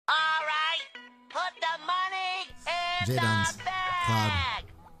jdowns, Cloud,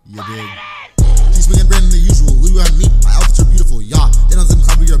 you dig. G-swinging brand than the usual, Lou and me, my outfits are beautiful, yeah. jdowns and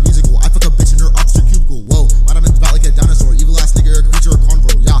Cloud, we are musical. I fuck a bitch in her opposite cubicle, whoa. My diamond's about like a dinosaur, evil ass nigga, a creature, a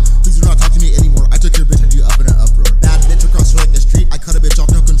carnivore, yeah. Please do not talk to me anymore. I took your bitch and you up in an uproar. Bad bitch across her like a street. I cut a bitch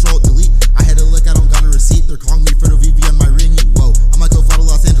off, no control, delete. I had to look, I don't got a receipt. They're calling me Fredo VV on my ring, whoa. I'm like go fly to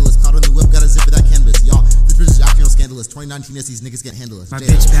Los Angeles, Cloud on the whip, got a zip of that canvas, y'all. This bitch is acting all scandalous. 2019 yes, these niggas can't handle us. My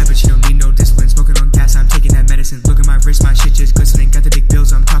bitch bad, but she don't need no discipline. Smoking on gas, I'm taking that medicine. Look at my wrist, my shit just glistening. Got the big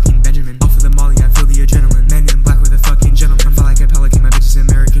bills, I'm talking Benjamin. Off of the molly, I feel the adrenaline. Men in black with a fucking gentleman. I fly like a pelican, my bitch is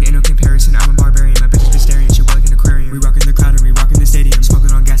American. Ain't no comparison, I'm a barbarian. My bitch is vegetarian, she like an aquarium. We rockin' the crowd and we rockin' the stadium.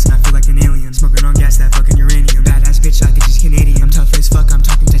 Smoking on gas and I feel like an alien. Smoking on gas, that fucking uranium. Badass bitch, I think she's Canadian. I'm tough as fuck, I'm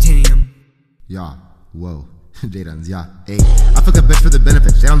talking titanium. Yeah, whoa. jdowns, yeah. Hey, I fuck a bitch for the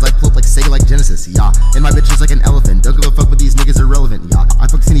benefits. jdowns, I pull up like Sega, like Genesis, yeah. And my bitch is like an elephant. Don't give a fuck what these niggas are relevant, yeah. I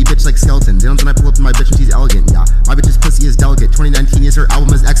fuck skinny bitch like skeleton. jdowns, when I pull up to my bitch and she's elegant, yeah. My bitch's pussy is delicate. 2019 yes, her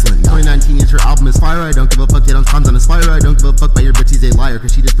album is excellent, yeah. 2019 yes, her album is fire. I don't give a fuck. jdowns, times on a fire. I don't give a fuck, but your bitch, she's a liar.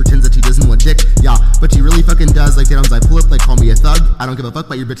 Cause she just pretends that she doesn't want dick, yeah. But she really fucking does. Like jdowns, I pull up like call me a thug. I don't give a fuck,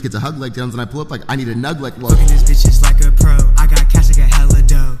 but your bitch gets a hug. Like jdowns, when I pull up like I need a nug. Like whoa. Fucking this bitch is like a pro. I got cash, I got hella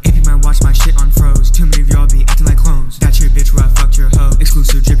dough. If you might watch my shit on froze, too many of y'all be acting like clones. That's your bitch where I fucked your hoe.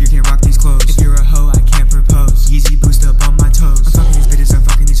 Exclusive